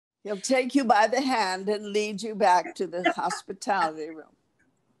He'll take you by the hand and lead you back to the hospitality room.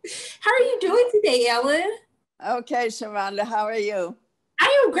 How are you doing today, Ellen? Okay, Sharonda, how are you?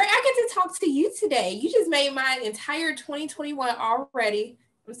 I am great. I get to talk to you today. You just made my entire 2021 already.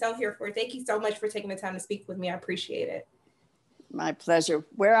 I'm so here for it. Thank you so much for taking the time to speak with me. I appreciate it. My pleasure.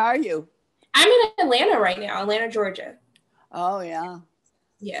 Where are you? I'm in Atlanta right now, Atlanta, Georgia. Oh, yeah.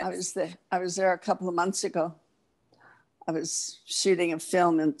 Yes. I was there a couple of months ago. I was shooting a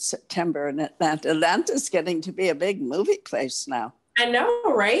film in September in Atlanta. Atlanta's getting to be a big movie place now. I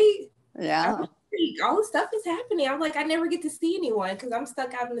know, right? Yeah. All the stuff is happening. I'm like, I never get to see anyone because I'm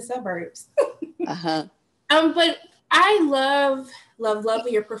stuck out in the suburbs. Uh-huh. But I love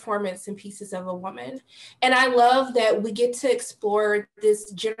your performance in Pieces of a Woman. And I love that we get to explore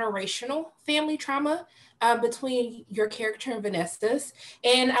this generational family trauma between your character and Vanessa's.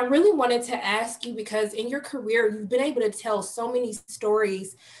 And I really wanted to ask you, because in your career, you've been able to tell so many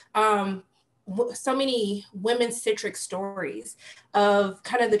stories, so many women-centric stories of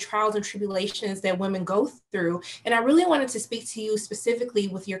kind of the trials and tribulations that women go through. And I really wanted to speak to you specifically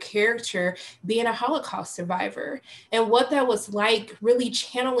with your character being a Holocaust survivor and what that was like, really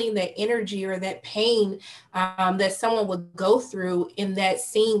channeling that energy or that pain that someone would go through in that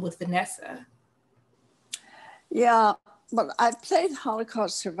scene with Vanessa. Yeah, well, I've played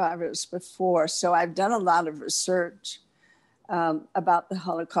Holocaust survivors before, so I've done a lot of research about the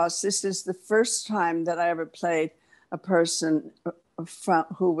Holocaust. This is the first time that I ever played a person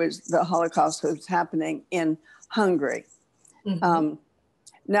who was the Holocaust was happening in Hungary. Mm-hmm.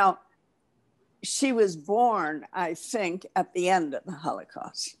 Now, she was born, I think, at the end of the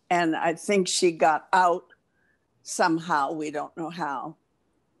Holocaust. And I think she got out somehow. We don't know how.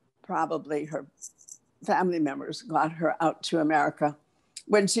 Probably her family members got her out to America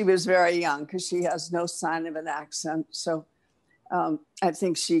when she was very young, because she has no sign of an accent. So I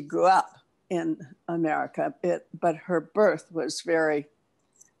think she grew up in America, but her birth was very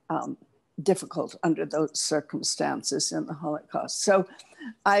difficult under those circumstances in the Holocaust. So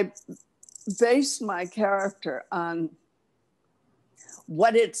I based my character on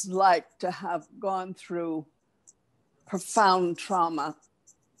what it's like to have gone through profound trauma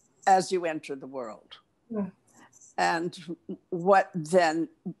as you enter the world. Yeah. And what then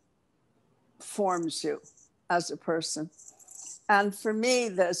forms you as a person. And for me,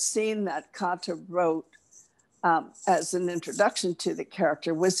 the scene that Kata wrote as an introduction to the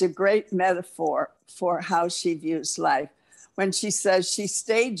character was a great metaphor for how she views life. When she says she's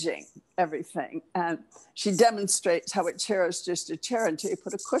staging everything, and she demonstrates how a chair is just a chair until you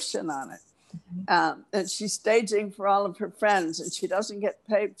put a cushion on it. Mm-hmm. And she's staging for all of her friends, and she doesn't get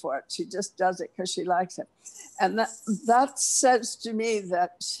paid for it. She just does it because she likes it. And that says to me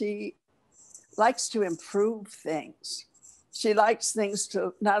that she likes to improve things. She likes things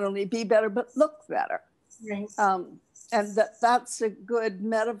to not only be better, but look better. Right. And that's a good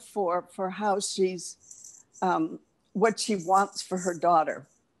metaphor for how she's, what she wants for her daughter.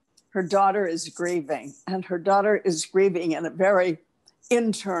 Her daughter is grieving, and her daughter is grieving in a very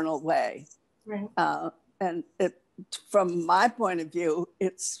internal way. Right. And from my point of view,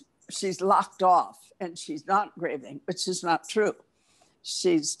 she's locked off and she's not grieving, which is not true.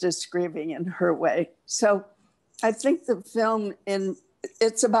 She's just grieving in her way. So I think the film,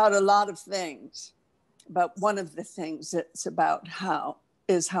 it's about a lot of things, but one of the things it's about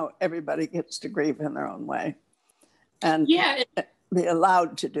is how everybody gets to grieve in their own way and be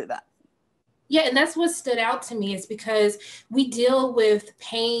allowed to do that. Yeah, and that's what stood out to me, is because we deal with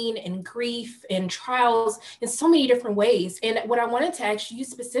pain and grief and trials in so many different ways. And what I wanted to ask you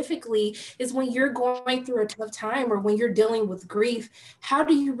specifically is, when you're going through a tough time or when you're dealing with grief, how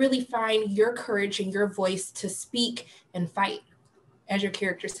do you really find your courage and your voice to speak and fight, as your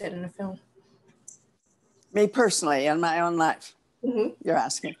character said in the film? Me personally, in my own life, mm-hmm. You're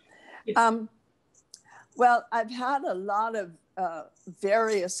asking. Yes. Well, I've had a lot of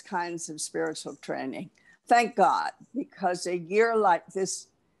various kinds of spiritual training. Thank God, because a year like this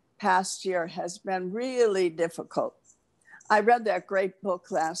past year has been really difficult. I read that great book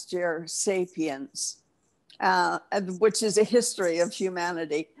last year, Sapiens, which is a history of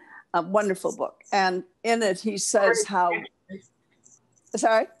humanity, a wonderful book. And in it, he says how...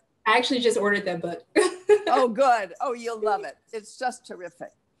 Sorry? I actually just ordered that book. Oh, good. Oh, you'll love it. It's just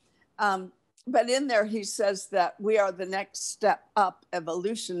terrific. But in there, he says that we are the next step up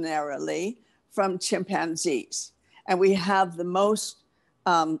evolutionarily from chimpanzees. And we have the most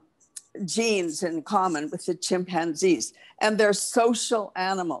genes in common with the chimpanzees. And they're social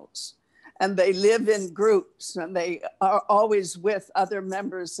animals. And they live in groups. And they are always with other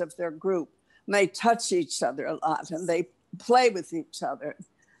members of their group. And they touch each other a lot. And they play with each other.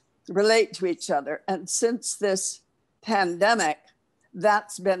 relate to each other. And since this pandemic,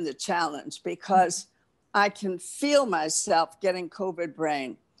 that's been the challenge, because I can feel myself getting COVID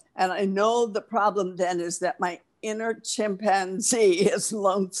brain. And I know the problem then is that my inner chimpanzee is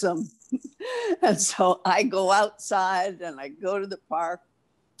lonesome. And so I go outside and I go to the park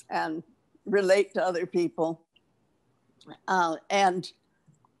and relate to other people and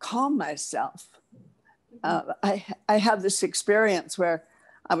calm myself. I had this experience where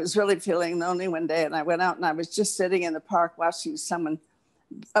I was really feeling lonely one day, and I went out and I was just sitting in the park watching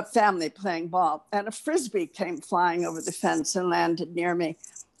a family playing ball, and a Frisbee came flying over the fence and landed near me.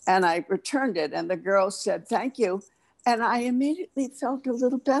 And I returned it, and the girl said, "Thank you." And I immediately felt a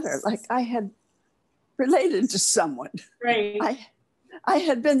little better, like I had related to someone. Right. I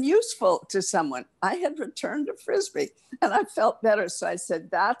had been useful to someone. I had returned a Frisbee, and I felt better. So I said,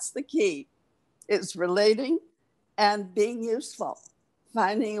 that's the key, is relating and being useful,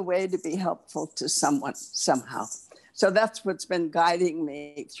 finding a way to be helpful to someone somehow. So that's what's been guiding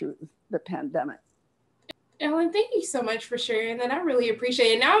me through the pandemic. Ellen, thank you so much for sharing that. I really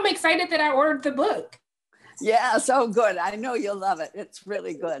appreciate it. Now I'm excited that I ordered the book. Yeah, so good. I know you'll love it. It's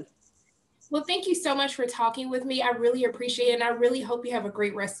really good. Well, thank you so much for talking with me. I really appreciate it. And I really hope you have a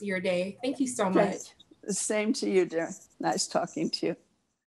great rest of your day. Thank you so much. Same to you, dear. Nice talking to you.